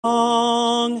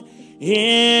long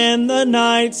in the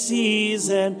night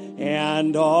season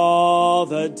and all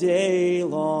the day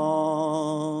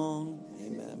long.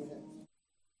 Amen.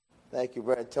 Thank you,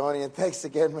 Brother Tony, and thanks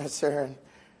again, Miss Aaron.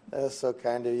 That was so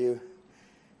kind of you.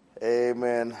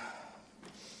 Amen.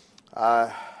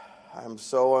 I'm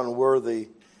so unworthy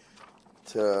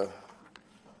to,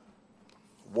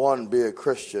 one, be a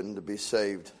Christian, to be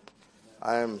saved.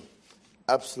 I am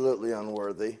absolutely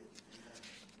unworthy.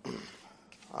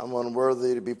 I'm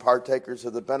unworthy to be partakers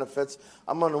of the benefits.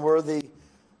 I'm unworthy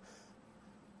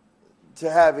to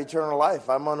have eternal life.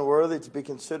 I'm unworthy to be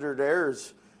considered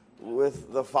heirs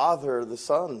with the Father, the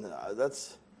Son.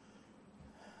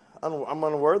 I'm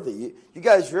unworthy. You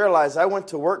guys realize I went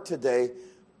to work today,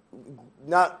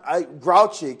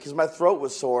 grouchy because my throat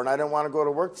was sore and I didn't want to go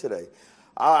to work today.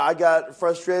 I got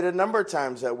frustrated a number of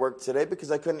times at work today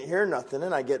because I couldn't hear nothing,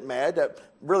 and I get mad at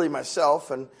really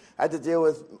myself, and I had to deal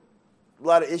with a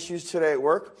lot of issues today at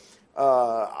work.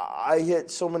 I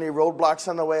hit so many roadblocks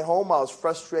on the way home. I was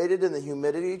frustrated in the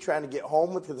humidity trying to get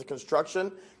home with the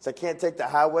construction, so I can't take the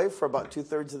highway for about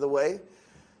 2/3 of the way.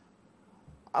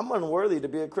 I'm unworthy to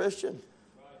be a Christian.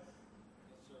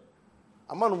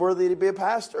 I'm unworthy to be a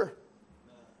pastor.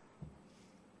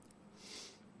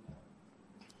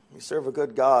 We serve a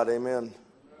good God, amen.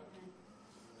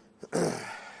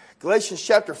 Galatians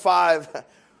chapter 5.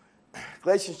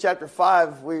 Galatians chapter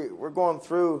 5, we're going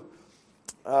through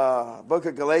book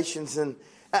of Galatians, and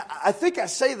I think I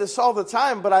say this all the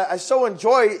time, but I so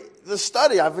enjoy the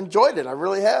study. I've enjoyed it. I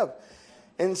really have.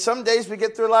 And some days we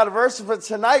get through a lot of verses, but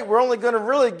tonight we're only going to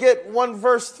really get one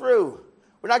verse through.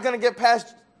 We're not going to get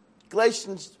past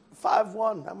Galatians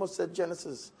 5:1. I almost said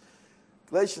Genesis.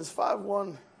 Galatians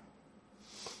 5:1.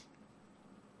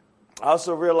 I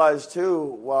also realized, too,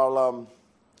 while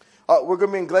we're going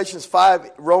to be in Galatians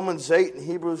 5, Romans 8, and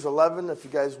Hebrews 11, if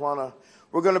you guys want to.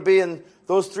 We're going to be in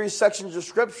those three sections of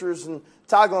Scriptures and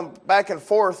toggling back and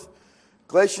forth.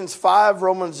 Galatians 5,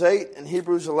 Romans 8, and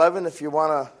Hebrews 11, if you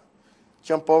want to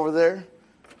jump over there.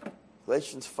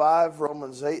 Galatians 5,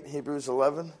 Romans 8, and Hebrews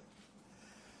 11.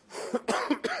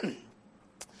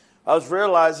 I was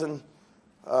realizing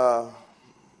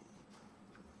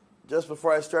just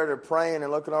before I started praying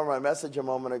and looking over my message a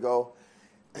moment ago,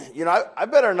 I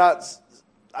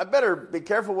better be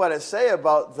careful what I say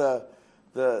about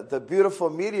the beautiful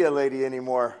media lady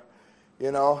anymore,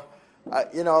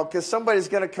 because somebody's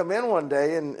going to come in one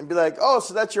day and be like, oh,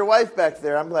 so that's your wife back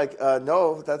there. I'm like,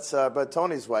 no, that's but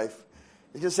Tony's wife.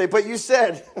 You can say, but you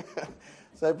said.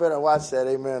 So I better watch that,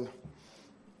 amen.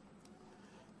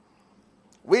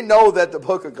 We know that the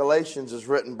book of Galatians is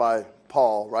written by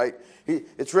Paul, right?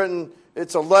 It's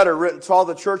a letter written to all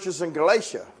the churches in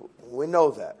Galatia. We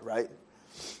know that, right?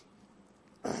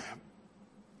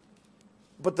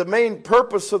 But the main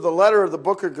purpose of the letter of the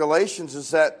book of Galatians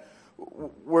is that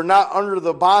we're not under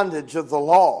the bondage of the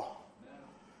law.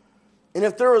 And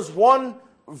if there was one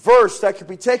verse that could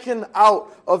be taken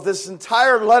out of this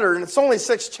entire letter, and it's only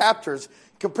 6 chapters,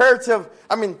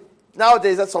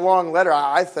 nowadays that's a long letter,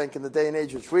 I think, in the day and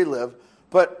age which we live,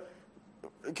 but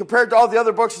compared to all the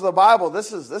other books of the Bible,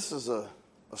 this is a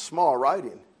small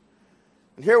writing.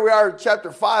 And here we are in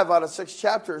chapter 5 out of 6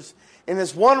 chapters. And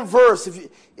this one verse,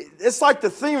 it's like the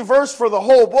theme verse for the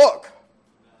whole book.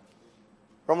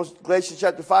 Galatians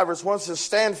chapter 5 verse 1 says,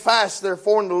 stand fast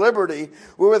therefore in the liberty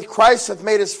wherewith Christ hath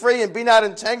made us free, and be not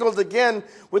entangled again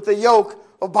with the yoke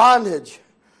of bondage.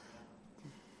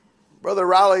 Brother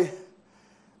Raleigh,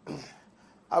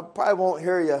 I probably won't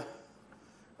hear you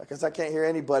because I can't hear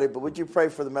anybody, but would you pray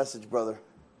for the message, brother?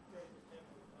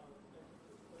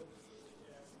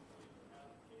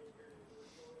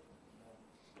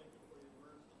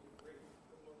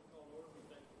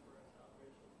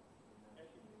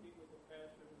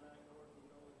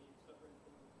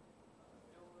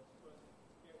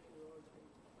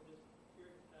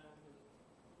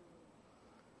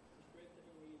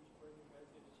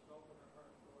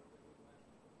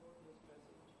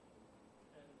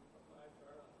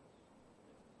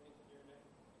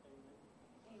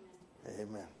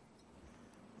 Amen.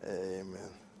 Amen.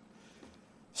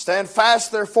 Stand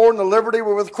fast, therefore, in the liberty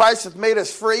wherewith Christ hath made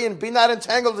us free, and be not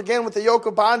entangled again with the yoke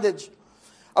of bondage.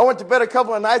 I went to bed a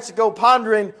couple of nights ago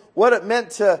pondering what it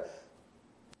meant to...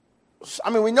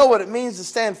 we know what it means to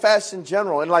stand fast in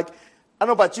general. And I don't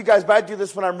know about you guys, but I do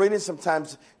this when I'm reading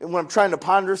sometimes, and when I'm trying to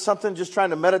ponder something, just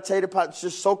trying to meditate upon it,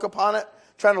 just soak upon it,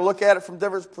 trying to look at it from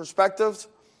different perspectives.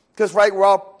 Because, right, we're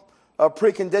all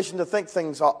preconditioned to think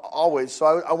things always. So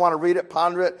I want to read it,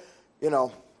 ponder it,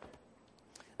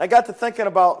 I got to thinking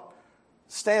about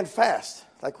stand fast.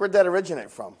 Like, where'd that originate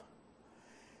from?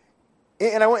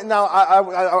 And I went. Now I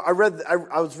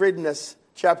was reading this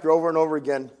chapter over and over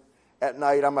again at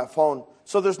night on my phone.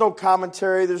 So there's no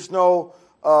commentary. There's no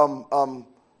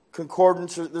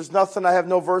concordance. There's nothing. I have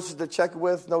no verses to check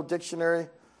with. No dictionary.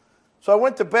 So I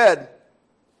went to bed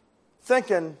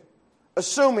thinking,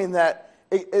 assuming that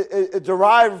it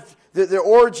derived. The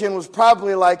origin was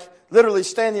probably like literally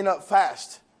standing up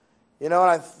fast. And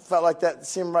I felt like that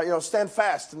seemed right. Stand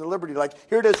fast in the liberty. Like,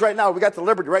 here it is right now. We got the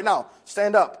liberty right now.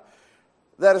 Stand up.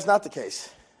 That is not the case.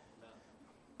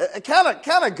 It kind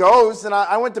of goes, and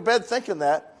I went to bed thinking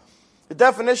that. The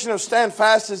definition of stand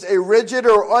fast is a rigid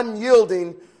or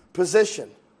unyielding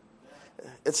position.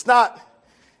 It's not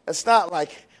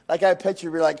like I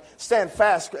picture you like stand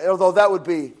fast, although that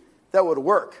would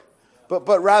work.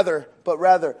 But rather,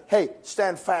 hey,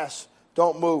 stand fast,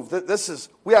 don't move.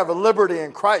 We have a liberty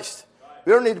in Christ.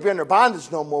 We don't need to be under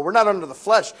bondage no more. We're not under the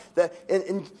flesh.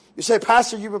 And you say,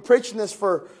 Pastor, you've been preaching this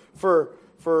for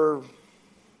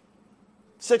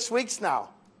 6 weeks now.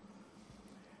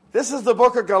 This is the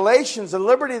book of Galatians, the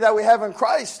liberty that we have in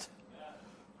Christ.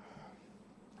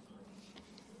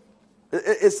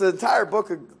 It's the entire book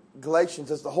of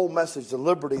Galatians. It's the whole message, the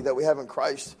liberty that we have in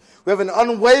Christ. We have an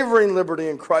unwavering liberty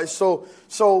in Christ.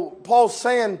 So Paul's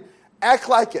saying, act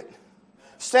like it.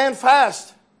 Stand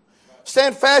fast.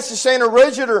 Stand fast is saying a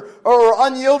rigid or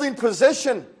unyielding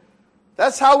position.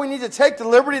 That's how we need to take the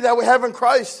liberty that we have in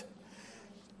Christ.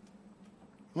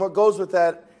 And what goes with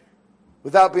that,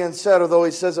 without being said, although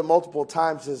he says it multiple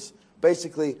times, is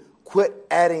basically quit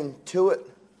adding to it.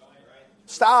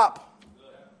 Stop.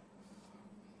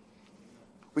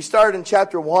 We started in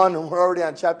chapter 1 and we're already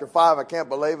on chapter 5. I can't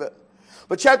believe it.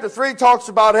 But chapter 3 talks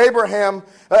about Abraham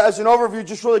as an overview,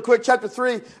 just really quick. Chapter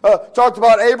 3 talked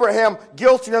about Abraham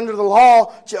guilty under the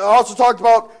law. Also talked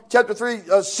about chapter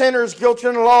 3 sinners guilty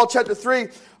under the law. Chapter 3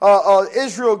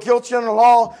 Israel guilty under the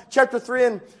law. Chapter 3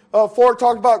 and 4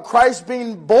 talked about Christ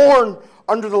being born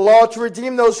under the law to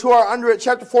redeem those who are under it.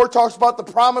 Chapter 4 talks about the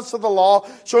promise of the law,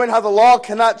 showing how the law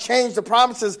cannot change the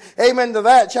promises. Amen to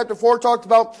that. Chapter 4 talked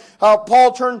about how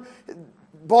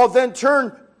Paul then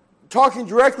turned talking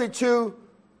directly to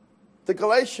the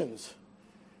Galatians.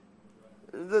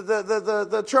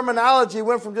 The terminology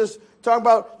went from just talking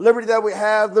about liberty that we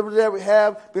have, being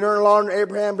under the law under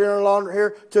Abraham, being under the law under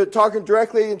here, to talking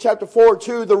directly in chapter 4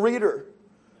 to the reader.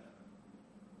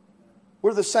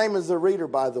 We're the same as the reader,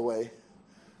 by the way.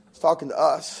 It's talking to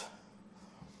us.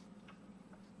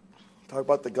 Talk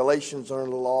about the Galatians under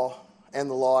the law, and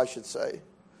the law, I should say.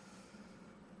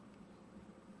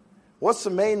 What's the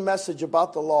main message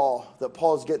about the law that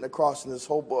Paul's getting across in this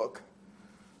whole book?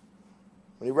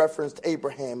 When he referenced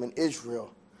Abraham and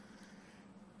Israel,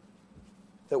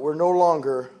 that we're no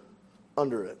longer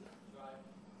under it.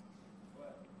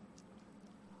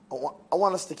 I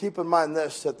want us to keep in mind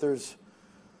this, that there's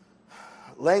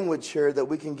language here that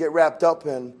we can get wrapped up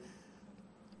in,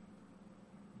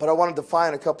 but I want to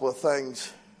define a couple of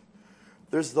things.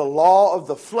 There's the law of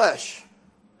the flesh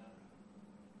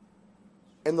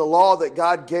and the law that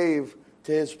God gave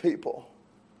to his people.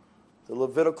 The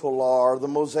Levitical law or the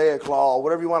Mosaic law,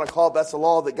 whatever you want to call it, that's the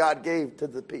law that God gave to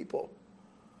the people.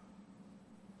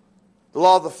 The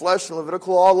law of the flesh and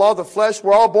Levitical law. The law of the flesh,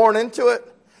 we're all born into it.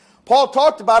 Paul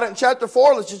talked about it in chapter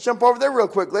 4. Let's just jump over there real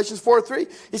quick. Galatians 4:3.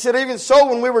 He said, even so,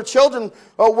 when we were children,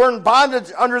 we're in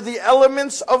bondage under the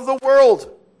elements of the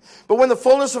world. But when the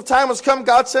fullness of time was come,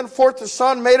 God sent forth the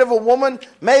Son, made of a woman,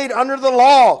 made under the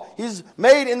law. He's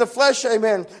made in the flesh,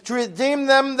 amen, to redeem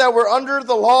them that were under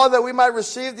the law, that we might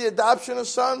receive the adoption of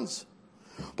sons.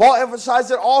 Paul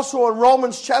emphasized it also in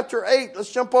Romans chapter 8.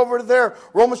 Let's jump over to there.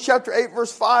 Romans chapter 8,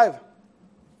 verse 5.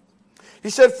 He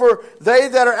said, for they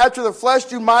that are after the flesh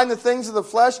do mind the things of the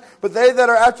flesh, but they that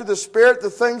are after the Spirit, the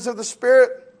things of the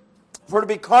Spirit. For to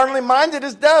be carnally minded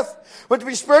is death, but to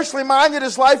be spiritually minded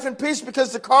is life and peace,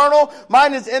 because the carnal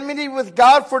mind is enmity with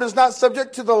God, for it is not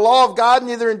subject to the law of God,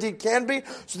 neither indeed can be.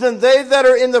 So then they that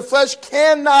are in the flesh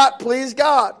cannot please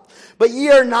God. But ye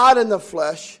are not in the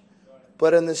flesh,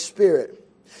 but in the Spirit.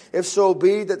 If so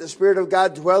be that the Spirit of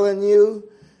God dwell in you.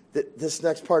 This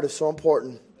next part is so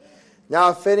important.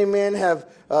 Now if any man have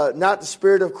not the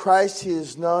Spirit of Christ, he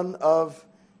is none of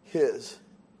his.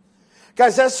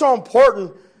 Guys, that's so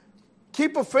important.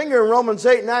 Keep a finger in Romans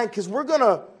 8:9, because we're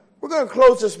gonna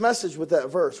close this message with that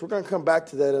verse. We're going to come back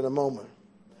to that in a moment.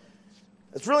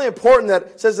 It's really important that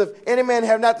it says, if any man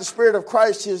have not the Spirit of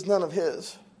Christ, he is none of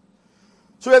his.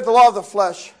 So we have the law of the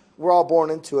flesh. We're all born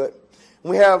into it.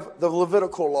 And we have the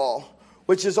Levitical law,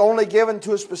 which is only given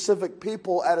to a specific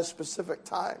people at a specific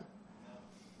time.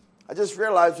 I just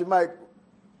realized we might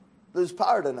lose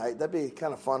power tonight. That'd be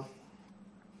kind of fun.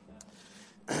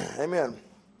 Amen.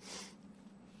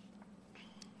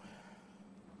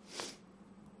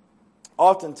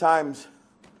 Oftentimes,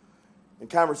 in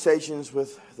conversations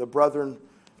with the brethren,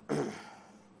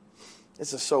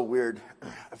 this is so weird.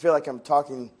 I feel like I'm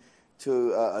talking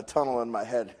to a tunnel in my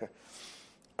head.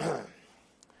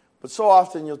 But so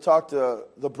often you'll talk to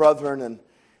the brethren, and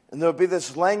there'll be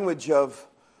this language of,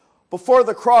 before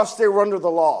the cross they were under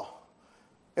the law,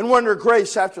 and we're under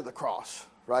grace after the cross,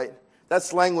 right?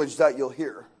 That's language that you'll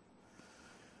hear.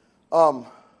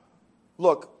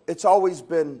 Look, it's always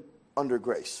been under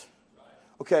grace.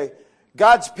 Okay,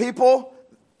 God's people,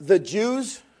 the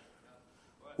Jews,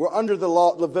 were under the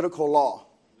law, Levitical law.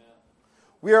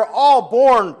 We are all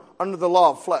born under the law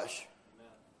of flesh.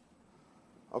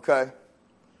 Okay.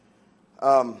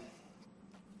 The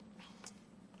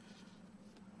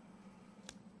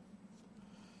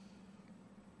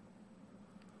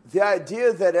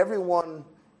idea that everyone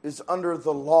is under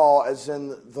the law, as in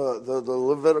the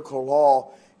Levitical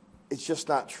law, it's just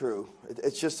not true.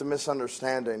 It's just a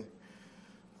misunderstanding.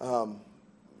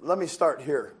 Let me start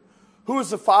here. Who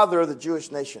is the father of the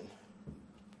Jewish nation?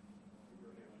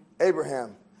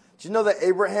 Abraham. Did you know that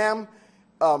Abraham,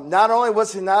 not only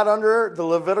was he not under the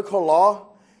Levitical law,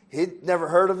 he'd never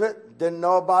heard of it, didn't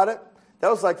know about it. That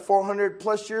was like 400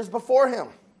 plus years before him.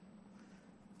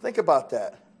 Think about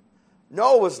that.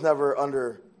 Noah was never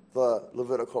under the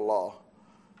Levitical law.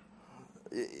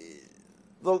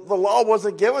 The law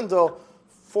wasn't given until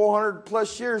 400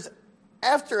 plus years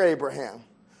after Abraham.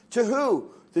 To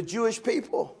who? The Jewish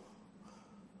people.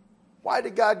 Why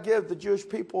did God give the Jewish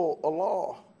people a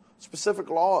law? Specific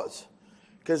laws?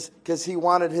 Because he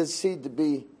wanted his seed to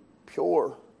be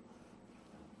pure.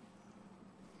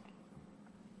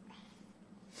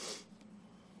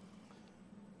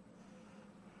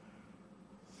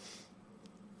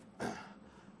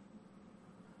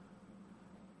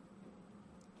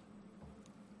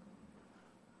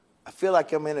 I feel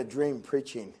like I'm in a dream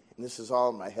preaching, and this is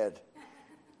all in my head.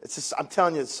 It's just, I'm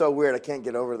telling you, it's so weird. I can't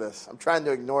get over this. I'm trying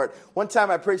to ignore it. One time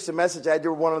I preached a message. I had to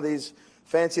do one of these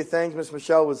fancy things. Miss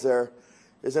Michelle was there.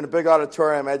 It was in a big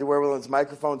auditorium. I had to wear one of those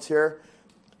microphones here.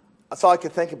 That's all I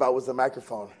could think about was the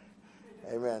microphone.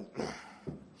 Amen.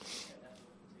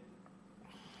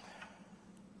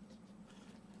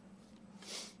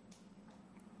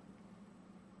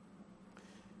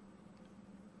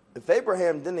 If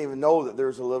Abraham didn't even know that there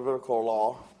was a Levitical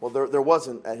law, well, there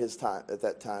wasn't at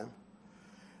that time.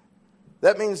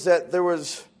 That means that there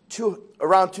was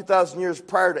around 2,000 years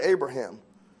prior to Abraham.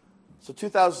 So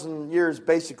 2,000 years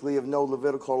basically of no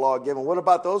Levitical law given. What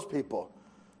about those people?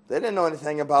 They didn't know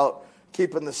anything about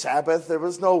keeping the Sabbath. There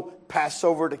was no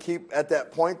Passover to keep at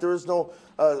that point. There was no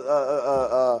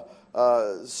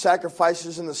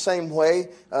sacrifices in the same way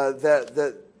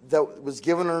that was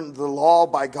given under the law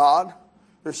by God.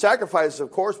 There's sacrifices, of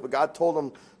course, but God told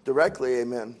them directly,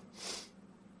 amen.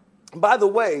 By the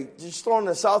way, just throwing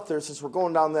this out there since we're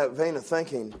going down that vein of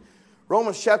thinking,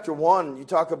 Romans chapter 1, you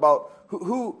talk about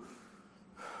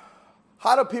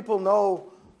how do people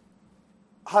know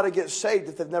how to get saved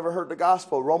if they've never heard the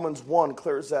gospel? Romans 1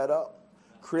 clears that up.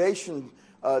 Creation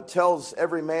tells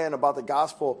every man about the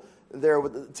gospel.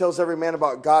 Tells every man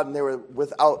about God, and they were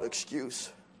without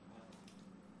excuse.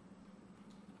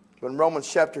 In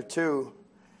Romans chapter 2,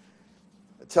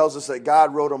 it tells us that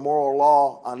God wrote a moral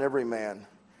law on every man.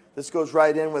 This goes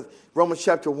right in with Romans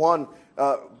chapter 1.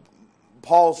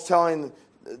 Paul's telling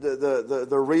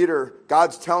the reader,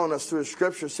 God's telling us through His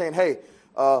Scripture, saying, hey,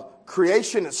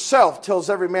 creation itself tells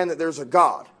every man that there's a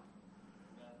God.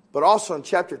 But also in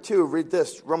chapter 2, read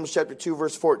this, Romans chapter 2,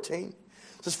 verse 14.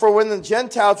 It says, for when the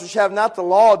Gentiles which have not the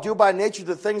law do by nature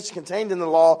the things contained in the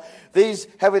law, these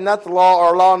having not the law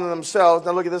are law in themselves.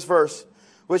 Now look at this verse.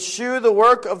 Which shew the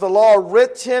work of the law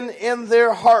written in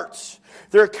their hearts.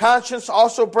 Their conscience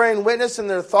also bearing witness in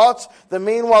their thoughts, the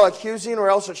meanwhile accusing or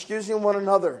else excusing one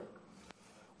another.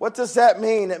 What does that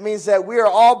mean? It means that we are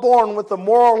all born with the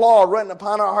moral law written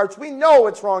upon our hearts. We know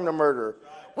it's wrong to murder.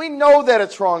 We know that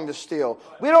it's wrong to steal.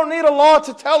 We don't need a law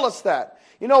to tell us that.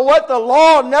 You know what? The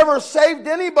law never saved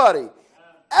anybody.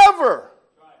 Ever.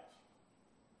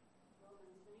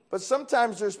 But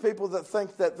sometimes there's people that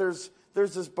think that there's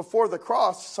this before the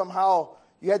cross, somehow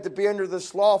you had to be under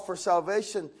this law for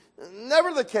salvation.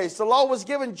 Never the case. The law was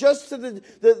given just to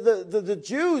the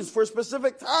Jews for a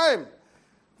specific time.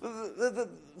 To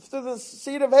the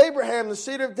seed of Abraham, the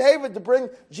seed of David, to bring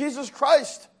Jesus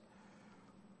Christ.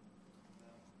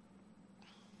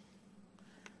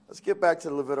 Let's get back to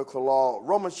the Levitical law.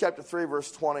 Romans chapter 3,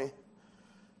 verse 20.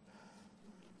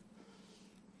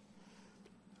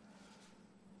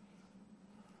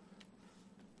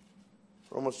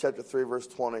 Romans chapter 3, verse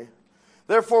 20.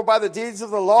 Therefore, by the deeds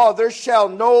of the law, there shall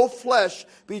no flesh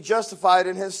be justified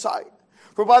in his sight.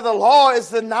 For by the law is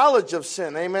the knowledge of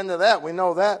sin. Amen to that. We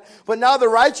know that. But now the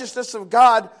righteousness of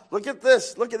God, look at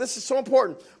this. Look at this, is so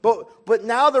important. But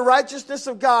now the righteousness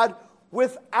of God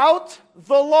without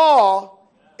the law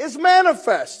is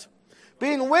manifest,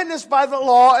 being witnessed by the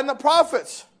law and the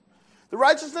prophets. The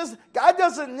righteousness, God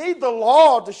doesn't need the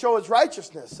law to show his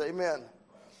righteousness. Amen.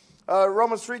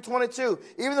 Romans 3:22,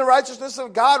 even the righteousness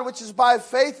of God, which is by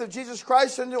faith of Jesus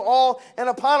Christ unto all and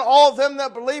upon all them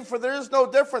that believe, for there is no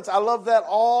difference. I love that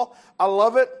all. I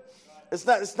love it. It's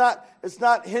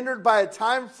not hindered by a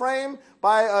time frame,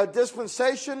 by a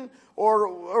dispensation,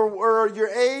 or your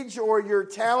age, or your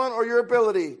talent, or your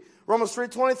ability. Romans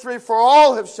 3:23, for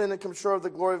all have sinned and come short of the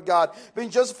glory of God, being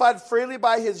justified freely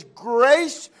by his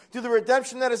grace through the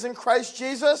redemption that is in Christ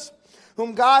Jesus,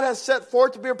 whom God has set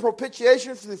forth to be a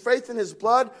propitiation through faith in his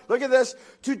blood. Look at this.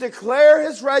 To declare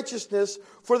his righteousness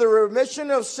for the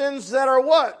remission of sins that are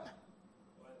what?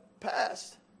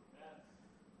 Past.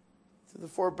 Through the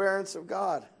forbearance of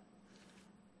God.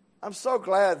 I'm so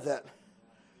glad that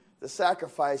the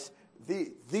sacrifice,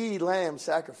 the lamb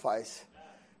sacrifice,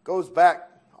 goes back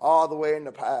all the way in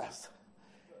the past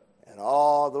and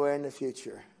all the way in the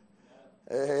future.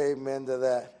 Amen to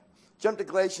that. Jump to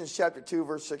Galatians chapter 2,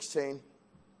 verse 16.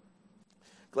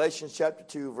 Galatians chapter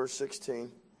 2, verse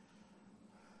 16.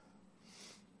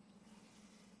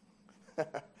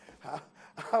 I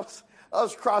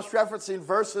was cross-referencing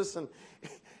verses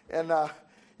and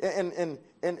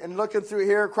looking through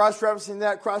here, cross-referencing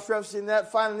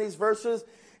that, finding these verses.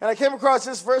 And I came across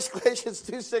this verse, Galatians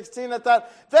 2:16. I thought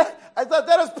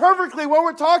that is perfectly what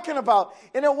we're talking about.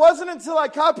 And it wasn't until I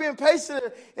copy and pasted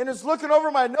it and was looking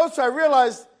over my notes I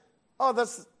realized, oh,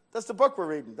 that's the book we're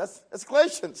reading. That's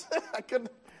Galatians.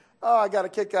 I got a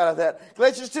kick out of that.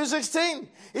 Galatians 2:16.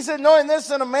 He said, knowing this,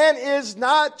 that a man is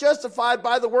not justified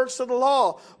by the works of the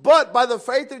law, but by the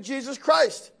faith of Jesus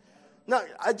Christ. Now,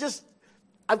 I've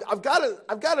got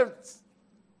to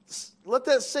let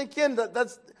that sink in.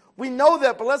 We know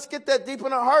that, but let's get that deep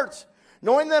in our hearts.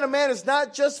 Knowing that a man is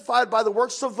not justified by the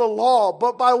works of the law,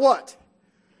 but by what?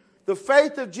 The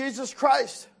faith of Jesus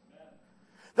Christ.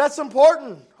 That's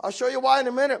important. I'll show you why in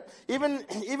a minute. Even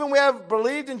we have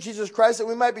believed in Jesus Christ that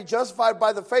we might be justified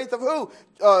by the faith of who?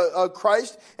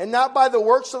 Christ, and not by the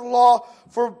works of the law.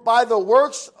 For by the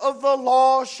works of the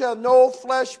law shall no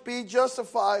flesh be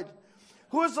justified.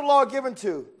 Who is the law given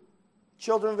to?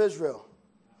 Children of Israel.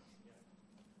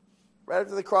 Right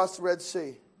after they crossed the Red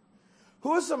Sea.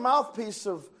 Who is the mouthpiece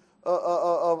of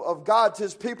God to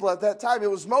his people at that time? It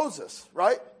was Moses,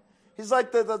 right? He's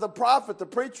like the prophet, the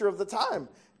preacher of the time.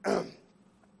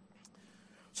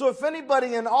 So if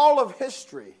anybody in all of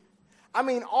history,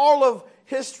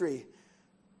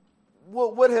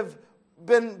 would have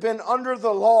been under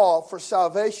the law for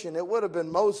salvation, it would have been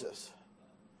Moses.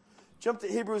 Jump to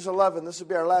Hebrews 11. This will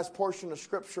be our last portion of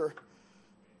Scripture.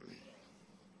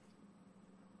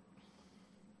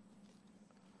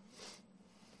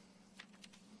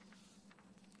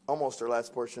 Almost our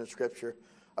last portion of Scripture.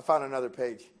 I found another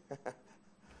page.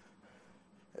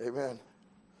 Amen.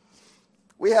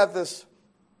 We have this,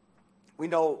 we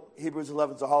know Hebrews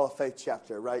 11 is a Hall of Faith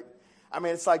chapter, right? I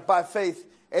mean, it's like by faith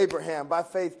Abraham, by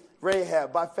faith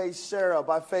Rahab, by faith Sarah,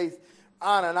 by faith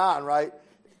on and on, right?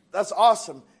 That's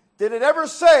awesome. Did it ever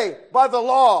say by the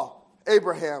law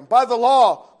Abraham, by the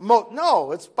law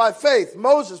no, it's by faith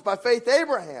Moses, by faith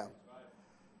Abraham.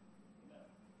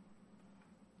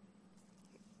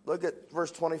 Look at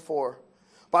verse 24.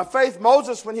 By faith,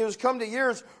 Moses, when he was come to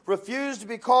years, refused to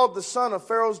be called the son of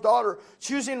Pharaoh's daughter,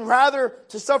 choosing rather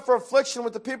to suffer affliction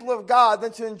with the people of God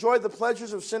than to enjoy the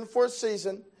pleasures of sin for a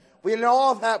season. We know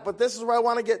all of that, but this is where I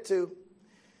want to get to.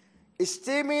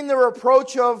 Esteeming the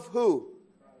reproach of who?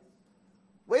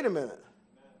 Wait a minute.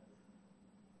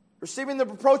 Receiving the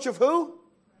reproach of who?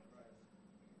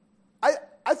 I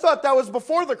thought that was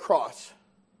before the cross.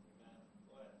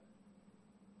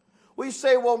 We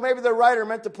say, well, maybe the writer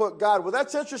meant to put God. Well,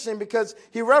 that's interesting because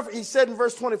he said in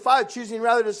verse 25, choosing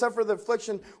rather to suffer the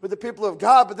affliction with the people of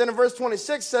God. But then in verse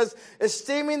 26 says,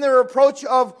 esteeming the reproach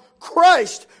of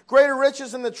Christ greater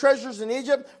riches than the treasures in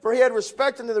Egypt, for he had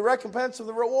respect unto the recompense of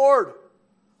the reward.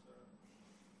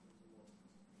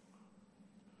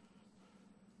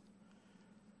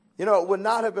 You know, it would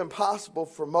not have been possible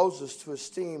for Moses to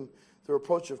esteem the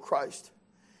reproach of Christ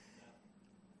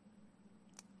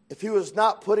if he was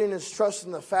not putting his trust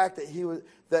in the fact that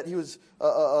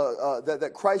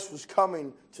Christ was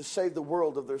coming to save the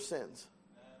world of their sins.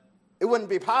 It wouldn't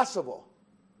be possible.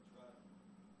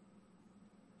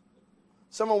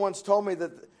 Someone once told me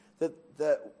that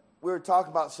we were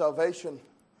talking about salvation,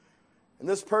 and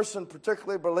this person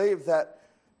particularly believed that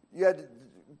you had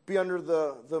be under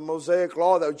the Mosaic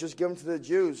law that was just given to the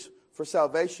Jews for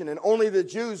salvation, and only the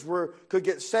Jews could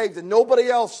get saved, and nobody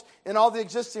else in all the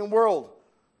existing world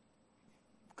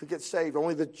could get saved,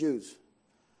 only the Jews.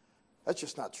 That's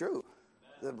just not true.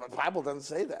 The Bible doesn't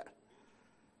say that.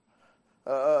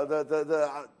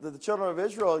 The children of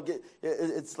Israel,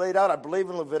 it's laid out, I believe,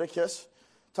 in Leviticus,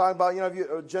 talking about, if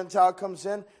a Gentile comes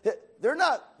in, they're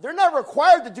not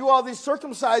required to do all these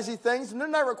circumcising things, and they're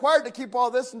not required to keep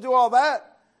all this and do all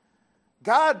that.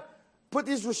 God put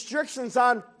these restrictions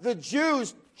on the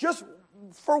Jews just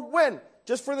for when?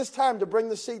 Just for this time to bring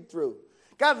the seed through.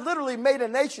 God literally made a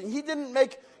nation. He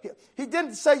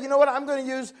didn't say, you know what, I'm going to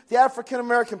use the African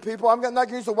American people. I'm not going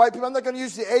to use the white people. I'm not going to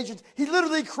use the Asians. He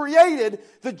literally created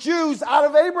the Jews out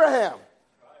of Abraham.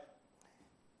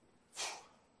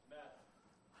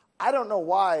 I don't know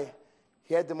why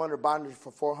he had them under bondage for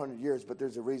 400 years, but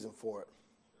there's a reason for it.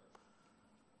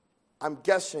 I'm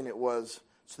guessing it was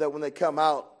so that when they come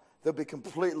out, they'll be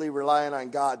completely relying on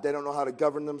God. They don't know how to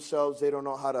govern themselves. They don't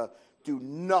know how to do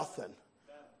nothing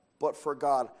but for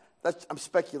God. I'm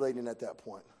speculating at that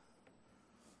point.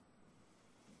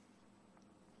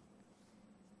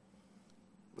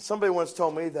 But somebody once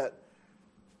told me that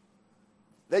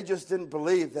they just didn't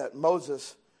believe that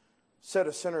Moses said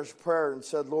a sinner's prayer and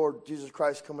said, Lord Jesus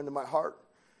Christ, come into my heart.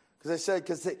 Because he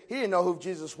didn't know who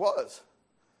Jesus was.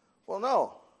 Well,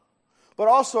 no. But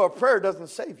also a prayer doesn't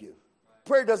save you.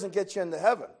 Prayer doesn't get you into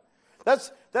heaven.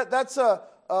 That's a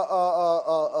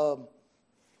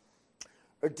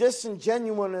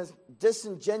disingenuous,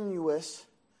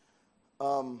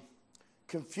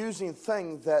 confusing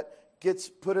thing that gets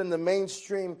put in the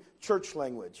mainstream church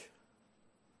language.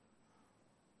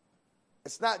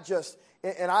 It's not just,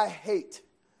 and I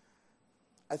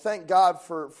thank God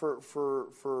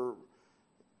for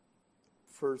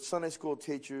Sunday school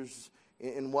teachers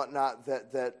and whatnot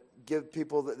that give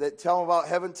people, that tell them about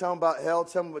heaven, tell them about hell,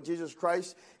 tell them about Jesus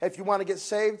Christ. If you want to get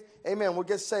saved, amen, we'll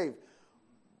get saved.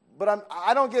 But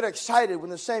I don't get excited when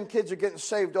the same kids are getting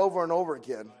saved over and over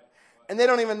again. And they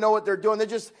don't even know what they're doing. They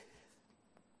just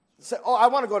say, oh, I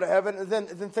want to go to heaven. And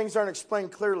then things aren't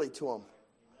explained clearly to them.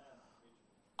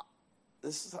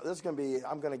 This is going to be,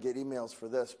 I'm going to get emails for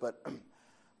this. But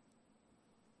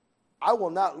I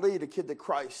will not lead a kid to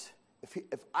Christ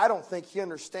if I don't think he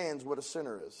understands what a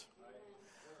sinner is.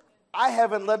 I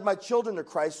haven't led my children to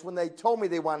Christ when they told me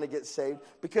they wanted to get saved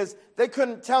because they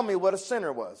couldn't tell me what a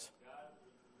sinner was.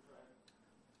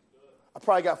 I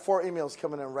probably got 4 emails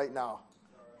coming in right now.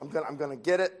 I'm gonna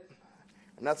get it,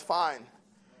 and that's fine.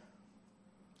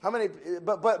 How many?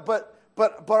 But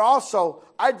also,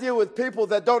 I deal with people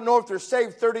that don't know if they're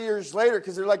saved 30 years later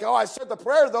because they're like, oh, I said the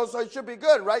prayer though, so it should be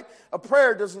good, right? A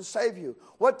prayer doesn't save you.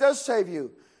 What does save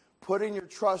you? Putting your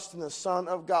trust in the Son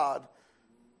of God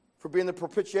for being the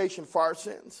propitiation for our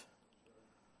sins.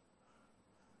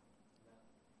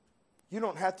 You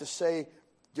don't have to say,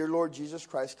 dear Lord Jesus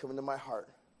Christ, come into my heart.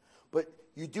 But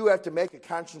you do have to make a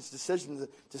conscious decision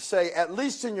to say, at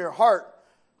least in your heart,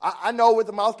 I know with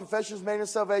the mouth confession is made in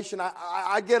salvation.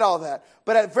 I get all that.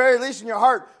 But at very least in your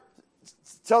heart,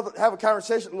 have a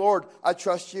conversation. Lord, I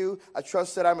trust you. I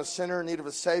trust that I'm a sinner in need of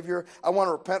a Savior. I want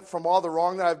to repent from all the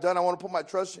wrong that I've done. I want to put my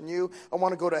trust in you. I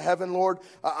want to go to heaven, Lord.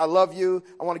 I love you.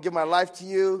 I want to give my life to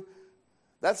you.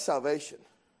 That's salvation.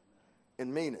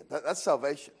 And mean it. That's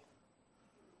salvation.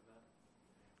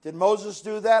 Did Moses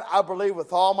do that? I believe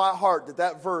with all my heart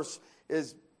that verse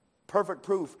is perfect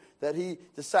proof that he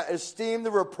esteemed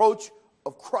the reproach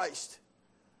of Christ.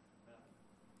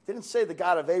 He didn't say the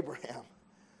God of Abraham.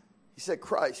 He said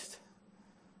Christ.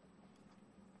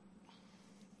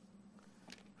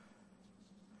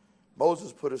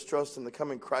 Moses put his trust in the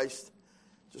coming Christ,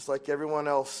 just like everyone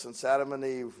else since Adam and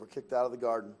Eve were kicked out of the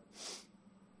garden.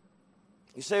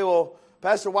 You say, well,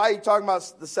 Pastor, why are you talking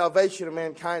about the salvation of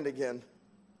mankind again?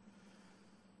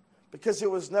 Because it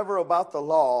was never about the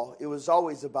law. It was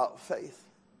always about faith.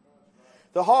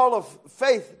 The hall of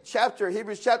faith,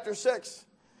 Hebrews chapter 6.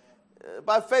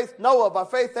 By faith Noah, by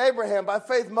faith Abraham, by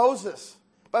faith Moses.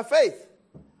 By faith.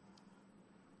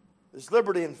 There's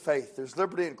liberty in faith. There's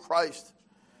liberty in Christ.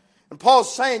 And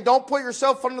Paul's saying, don't put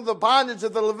yourself under the bondage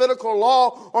of the Levitical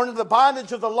law or under the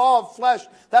bondage of the law of flesh.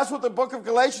 That's what the book of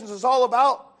Galatians is all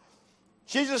about.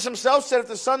 Jesus himself said, if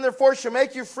the Son therefore shall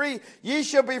make you free, ye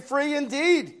shall be free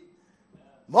indeed.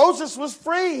 Moses was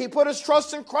free. He put his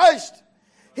trust in Christ.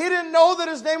 He didn't know that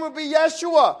his name would be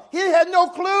Yeshua. He had no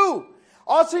clue.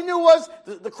 All he knew was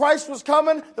the Christ was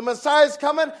coming. The Messiah is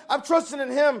coming. I'm trusting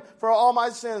in him for all my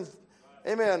sins.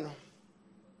 Amen.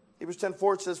 Hebrews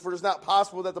 10:4 says, for it is not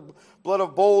possible that the blood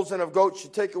of bulls and of goats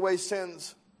should take away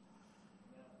sins.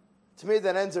 To me,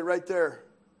 that ends it right there.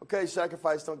 Okay,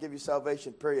 sacrifice don't give you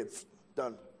salvation, period.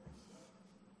 Done.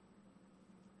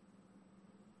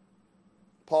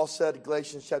 Paul said in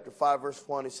Galatians chapter 5, verse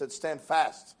 1, he said, stand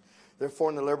fast, therefore,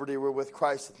 in the liberty wherewith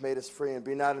Christ hath made us free, and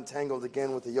be not entangled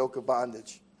again with the yoke of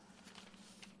bondage.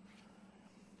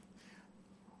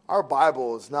 Our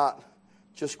Bible is not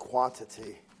just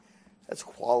quantity. That's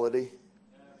quality.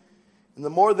 And the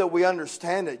more that we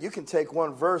understand it, you can take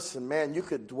one verse and, man, you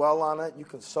could dwell on it. You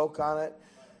can soak on it.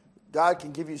 God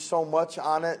can give you so much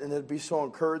on it, and it'd be so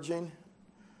encouraging.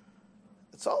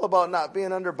 It's all about not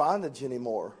being under bondage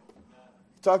anymore.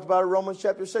 He talked about it in Romans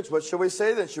chapter 6. What shall we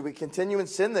say then? Should we continue in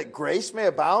sin that grace may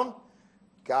abound?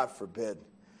 God forbid.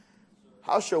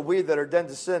 How shall we that are dead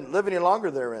to sin live any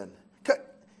longer therein?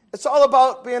 It's all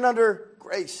about being under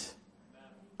grace.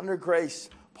 Under grace.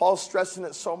 Paul's stressing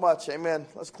it so much. Amen.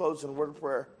 Let's close in a word of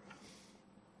prayer.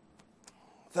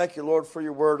 Thank you, Lord, for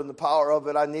your word and the power of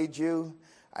it. I need you.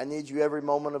 I need you every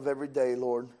moment of every day,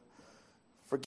 Lord.